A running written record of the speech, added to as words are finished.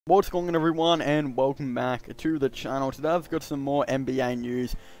What's going on, everyone, and welcome back to the channel. Today I've got some more NBA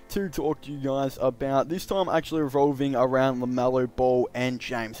news to talk to you guys about, this time actually revolving around Lamelo Ball and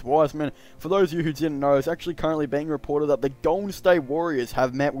James Wiseman. For those of you who didn't know, it's actually currently being reported that the Golden State Warriors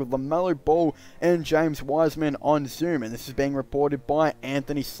have met with Lamelo Ball and James Wiseman on Zoom, and this is being reported by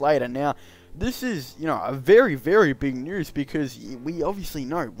Anthony Slater. Now, this is, a very, very big news because we obviously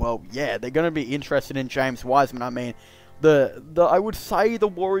know, well, yeah, they're going to be interested in James Wiseman. I mean, I would say the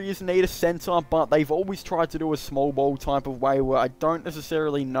Warriors need a center, but they've always tried to do a small ball type of way where I don't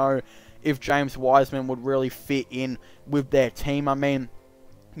necessarily know if James Wiseman would really fit in with their team. I mean,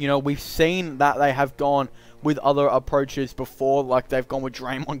 we've seen that they have gone with other approaches before, like they've gone with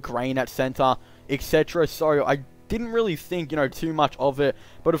Draymond Green at center, etc. So I didn't really think, too much of it.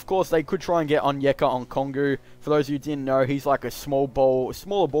 But of course, they could try and get Onyeka Okongwu. For those of you who didn't know, he's like a smaller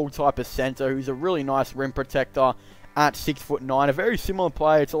ball type of center who's a really nice rim protector at 6'9", a very similar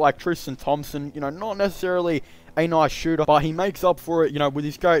player to like Tristan Thompson, not necessarily a nice shooter, but he makes up for it, with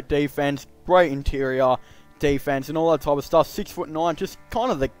his great defense, great interior defense, and all that type of stuff. 6'9", just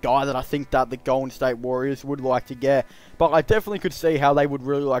kind of the guy that I think that the Golden State Warriors would like to get. But I definitely could see how they would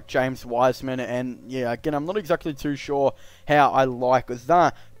really like James Wiseman, and yeah, again, I'm not exactly too sure how I like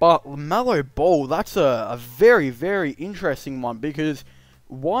that. But Lamelo Ball, that's a very, very interesting one, because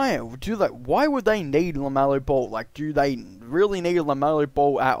why would they need Lamelo Ball? Like, do they really need Lamelo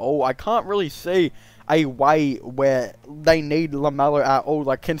Ball at all? I can't really see a way where they need Lamelo at all,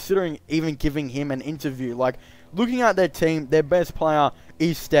 like, considering even giving him an interview. Like, looking at their team, their best player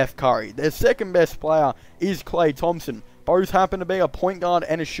is Steph Curry. Their second best player is Klay Thompson. Both happen to be a point guard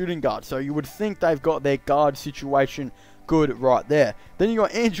and a shooting guard, so you would think they've got their guard situation good right there. Then you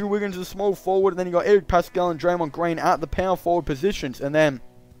got Andrew Wiggins, a small forward, and then you got Eric Pascal and Draymond Green at the power forward positions, and then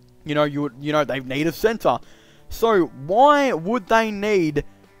they need a center. So why would they need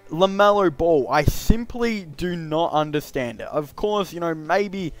Lamelo Ball? I simply do not understand it. Of course,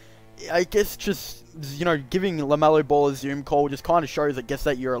 maybe, I guess just, giving Lamelo Ball a Zoom call just kind of shows, I guess,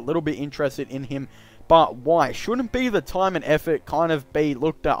 that you're a little bit interested in him. But why? Shouldn't be the time and effort kind of be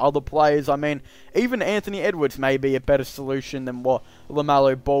looked at other players? I mean, even Anthony Edwards may be a better solution than what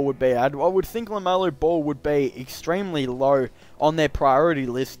Lamelo Ball would be. I would think Lamelo Ball would be extremely low on their priority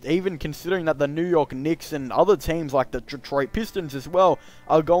list, even considering that the New York Knicks and other teams like the Detroit Pistons as well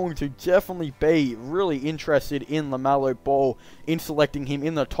are going to definitely be really interested in Lamelo Ball, in selecting him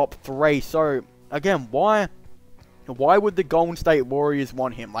in the top 3. So, again, why would the Golden State Warriors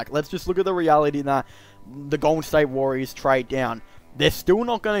want him? Like, let's just look at the reality that the Golden State Warriors trade down. They're still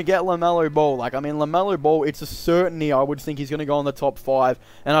not going to get Lamelo Ball. Like, I mean, Lamelo Ball, it's a certainty. I would think he's going to go in the top 5.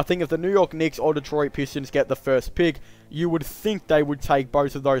 And I think if the New York Knicks or Detroit Pistons get the first pick, you would think they would take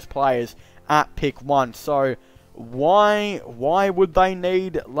both of those players at pick 1. So, why would they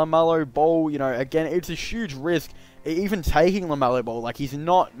need Lamelo Ball? Again, it's a huge risk. Even taking Lamelo Ball, like, he's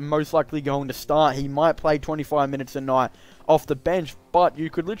not most likely going to start. He might play 25 minutes a night off the bench, but you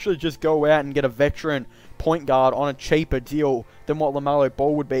could literally just go out and get a veteran point guard on a cheaper deal than what Lamelo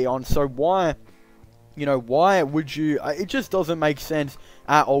Ball would be on. So why would you? It just doesn't make sense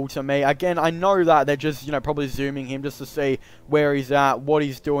at all to me. Again, I know that they're just, probably zooming him just to see where he's at, what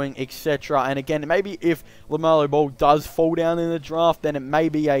he's doing, etc. And again, maybe if Lamelo Ball does fall down in the draft, then it may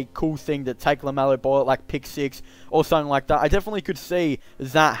be a cool thing to take Lamelo Ball at like pick 6 or something like that. I definitely could see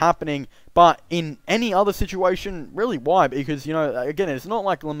that happening. But in any other situation, really, why? Because, again, it's not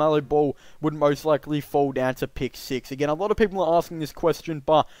like Lamelo Ball would most likely fall down to pick 6. Again, a lot of people are asking this question,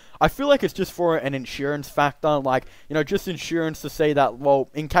 but I feel like it's just for an insurance factor. Like, just insurance to say that, well,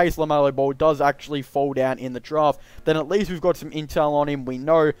 in case Lamelo Ball does actually fall down in the draft, then at least we've got some intel on him. We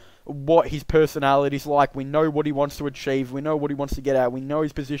know what his personality's like. We know what he wants to achieve. We know what he wants to get out. We know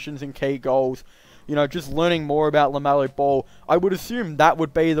his positions and key goals. Just learning more about Lamelo Ball, I would assume that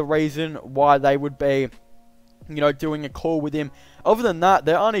would be the reason why they would be, doing a call with him. Other than that,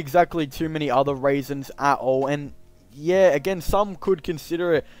 there aren't exactly too many other reasons at all. And yeah, again, some could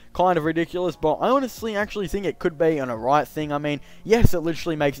consider it kind of ridiculous, but I honestly actually think it could be an alright thing. I mean, yes, it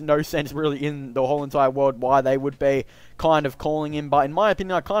literally makes no sense really in the whole entire world why they would be kind of calling him, but in my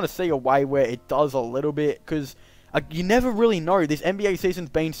opinion, I kind of see a way where it does a little bit, because you never really know. This NBA season's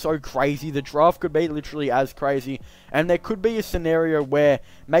been so crazy. The draft could be literally as crazy. And there could be a scenario where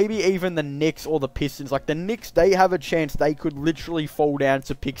maybe even the Knicks or the Pistons, like the Knicks, they have a chance they could literally fall down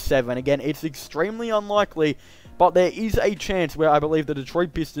to pick 7. Again, it's extremely unlikely, but there is a chance where I believe the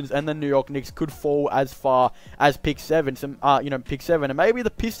Detroit Pistons and the New York Knicks could fall as far as pick 7. Pick 7. And maybe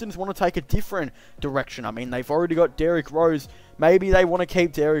the Pistons want to take a different direction. I mean, they've already got Derrick Rose. Maybe they want to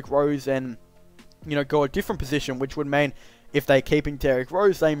keep Derrick Rose and go a different position, which would mean if they're keeping Derrick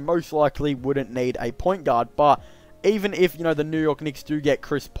Rose, they most likely wouldn't need a point guard. But even if, you know, the New York Knicks do get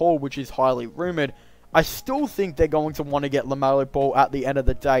Chris Paul, which is highly rumored, I still think they're going to want to get Lamelo Ball at the end of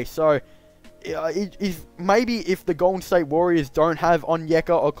the day. So, maybe if the Golden State Warriors don't have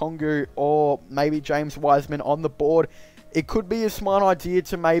Onyeka Okongwu or maybe James Wiseman on the board, it could be a smart idea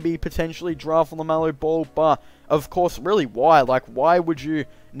to maybe potentially draft Lamelo Ball, but of course, really, why? Like, why would you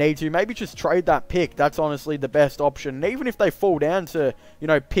need to? Maybe just trade that pick. That's honestly the best option. And even if they fall down to, you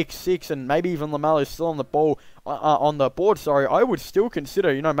know, pick 6 and maybe even Lamelo's still on the board, sorry, I would still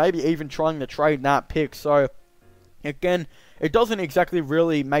consider, you know, maybe even trying to trade that pick. So, again, it doesn't exactly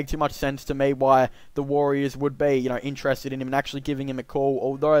really make too much sense to me why the Warriors would be, you know, interested in him and actually giving him a call.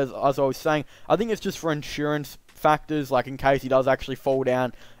 Although, as I was saying, I think it's just for insurance factors, like in case he does actually fall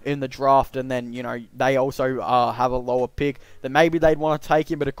down in the draft and then, you know, they also have a lower pick, then maybe they'd want to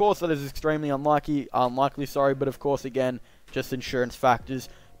take him. But of course, that is extremely unlikely, but of course, again, just insurance factors.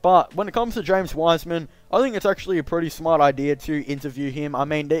 But when it comes to James Wiseman, I think it's actually a pretty smart idea to interview him. I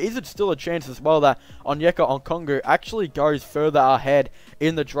mean, there is still a chance as well that Onyeka Okongwu actually goes further ahead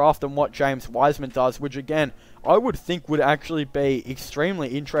in the draft than what James Wiseman does, which again, I would think would actually be extremely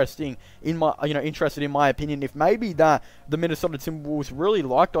interesting in my, interested in my opinion, if maybe that the Minnesota Timberwolves really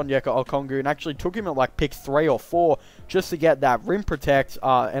liked Onyeka Okongwu and actually took him at like pick 3 or 4 just to get that rim protect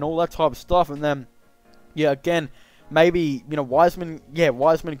and all that type of stuff, and then, yeah, again, maybe, you know, Wiseman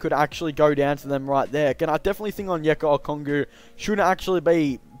could actually go down to them right there. Again, I definitely think Onyeka Okongwu shouldn't actually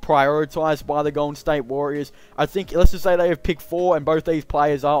be prioritized by the Golden State Warriors. I think, let's just say they have pick 4 and both these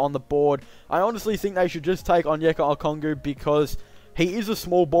players are on the board. I honestly think they should just take Onyeka Okongwu because he is a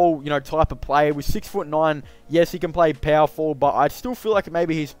small ball, you know, type of player. With 6'9", yes, he can play power forward, but I still feel like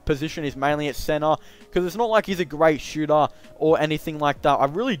maybe his position is mainly at center because it's not like he's a great shooter or anything like that. I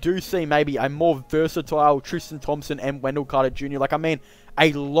really do see maybe a more versatile Tristan Thompson and Wendell Carter Jr. Like, I mean,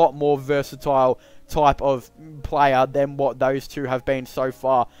 a lot more versatile type of player than what those two have been so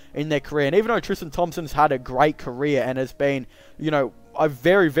far in their career. And even though Tristan Thompson's had a great career and has been, you know, a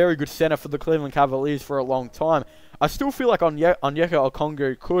very, very good center for the Cleveland Cavaliers for a long time, I still feel like Onyeka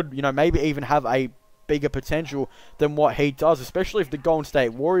Okongwu could, you know, maybe even have a bigger potential than what he does, especially if the Golden State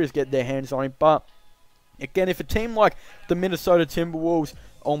Warriors get their hands on him. But again, if a team like the Minnesota Timberwolves,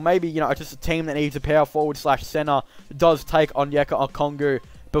 or maybe, you know, just a team that needs a power forward / center, does take Onyeka Okongwu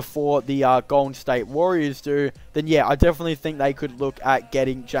before the Golden State Warriors do, then yeah, I definitely think they could look at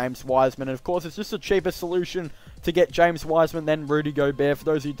getting James Wiseman. And of course, it's just a cheaper solution to get James Wiseman than Rudy Gobert. For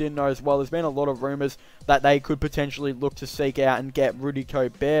those who didn't know as well, there's been a lot of rumors that they could potentially look to seek out and get Rudy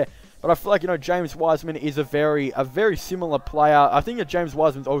Gobert. But I feel like, you know, James Wiseman is a very similar player. I think that James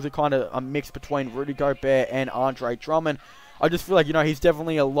Wiseman's also kind of a mix between Rudy Gobert and Andre Drummond. I just feel like, you know, he's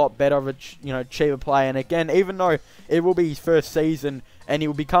definitely a lot better of a, cheaper player. And again, even though it will be his first season and he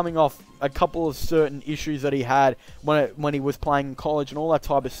will be coming off a couple of certain issues that he had when he was playing in college and all that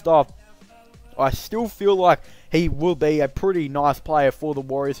type of stuff, I still feel like he will be a pretty nice player for the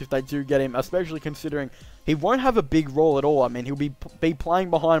Warriors if they do get him, especially considering he won't have a big role at all. I mean, he'll be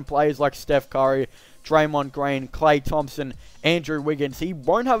playing behind players like Steph Curry, Draymond Green, Klay Thompson, Andrew Wiggins. He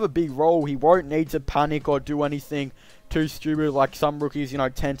won't have a big role. He won't need to panic or do anything too stupid like some rookies,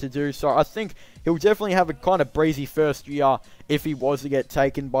 tend to do. So I think he'll definitely have a kind of breezy first year if he was to get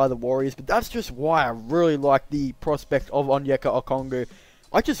taken by the Warriors. But that's just why I really like the prospect of Onyeka Okongwu.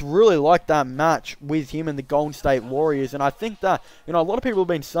 I just really like that match with him and the Golden State Warriors. And I think that, a lot of people have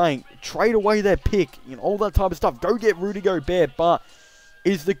been saying, trade away their pick, all that type of stuff. Go get Rudy Gobert. But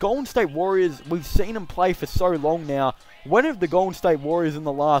is the Golden State Warriors, we've seen them play for so long now. When have the Golden State Warriors in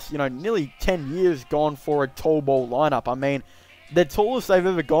the last, nearly 10 years gone for a tall ball lineup? I mean, the tallest they've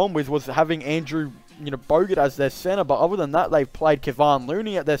ever gone with was having Andrew, Bogut as their center. But other than that, they've played Kevon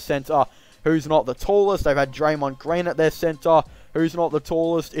Looney at their center, who's not the tallest. They've had Draymond Green at their center, who's not the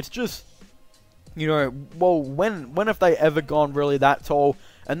tallest. It's just, well, when have they ever gone really that tall?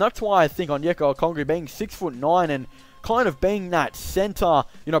 And that's why I think Onyeka Okongwu being 6'9" and kind of being that center,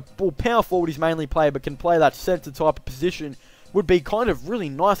 well, power forward he's mainly played, but can play that center type of position, would be kind of really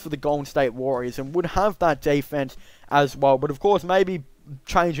nice for the Golden State Warriors and would have that defense as well. But of course, maybe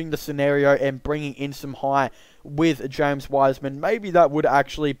changing the scenario and bringing in some high with James Wiseman, maybe that would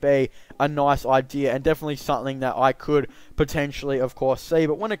actually be a nice idea and definitely something that I could potentially, of course, see.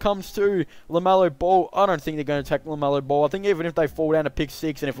 But when it comes to Lamelo Ball, I don't think they're going to take Lamelo Ball. I think even if they fall down to pick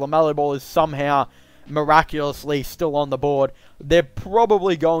 6 and if Lamelo Ball is somehow miraculously still on the board, they're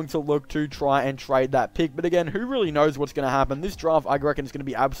probably going to look to try and trade that pick. But again, who really knows what's going to happen? This draft, I reckon, is going to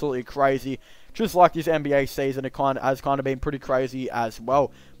be absolutely crazy. just like this NBA season, it has kind of been pretty crazy as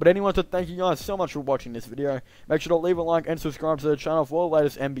well. But anyway, so thank you guys so much for watching this video. Make sure to leave a like and subscribe to the channel for all the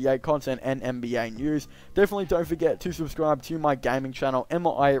latest NBA content and NBA news. Definitely don't forget to subscribe to my gaming channel and my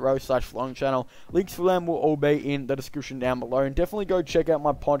IRO/vlogging channel. Links for them will all be in the description down below. And definitely go check out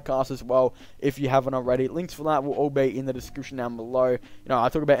my podcast as well if you haven't already. Links for that will all be in the description down below. You know, I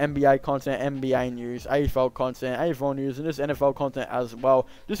talk about NBA content, NBA news, AFL content, AFL news, and just NFL content as well.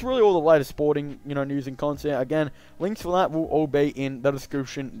 Just really all the latest sporting, news and content. Again, links for that will all be in the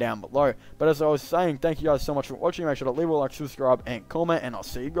description down below. But as I was saying, thank you guys so much for watching. Make sure to leave a like, subscribe, and comment, and I'll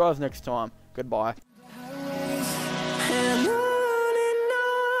see you guys next time. Goodbye.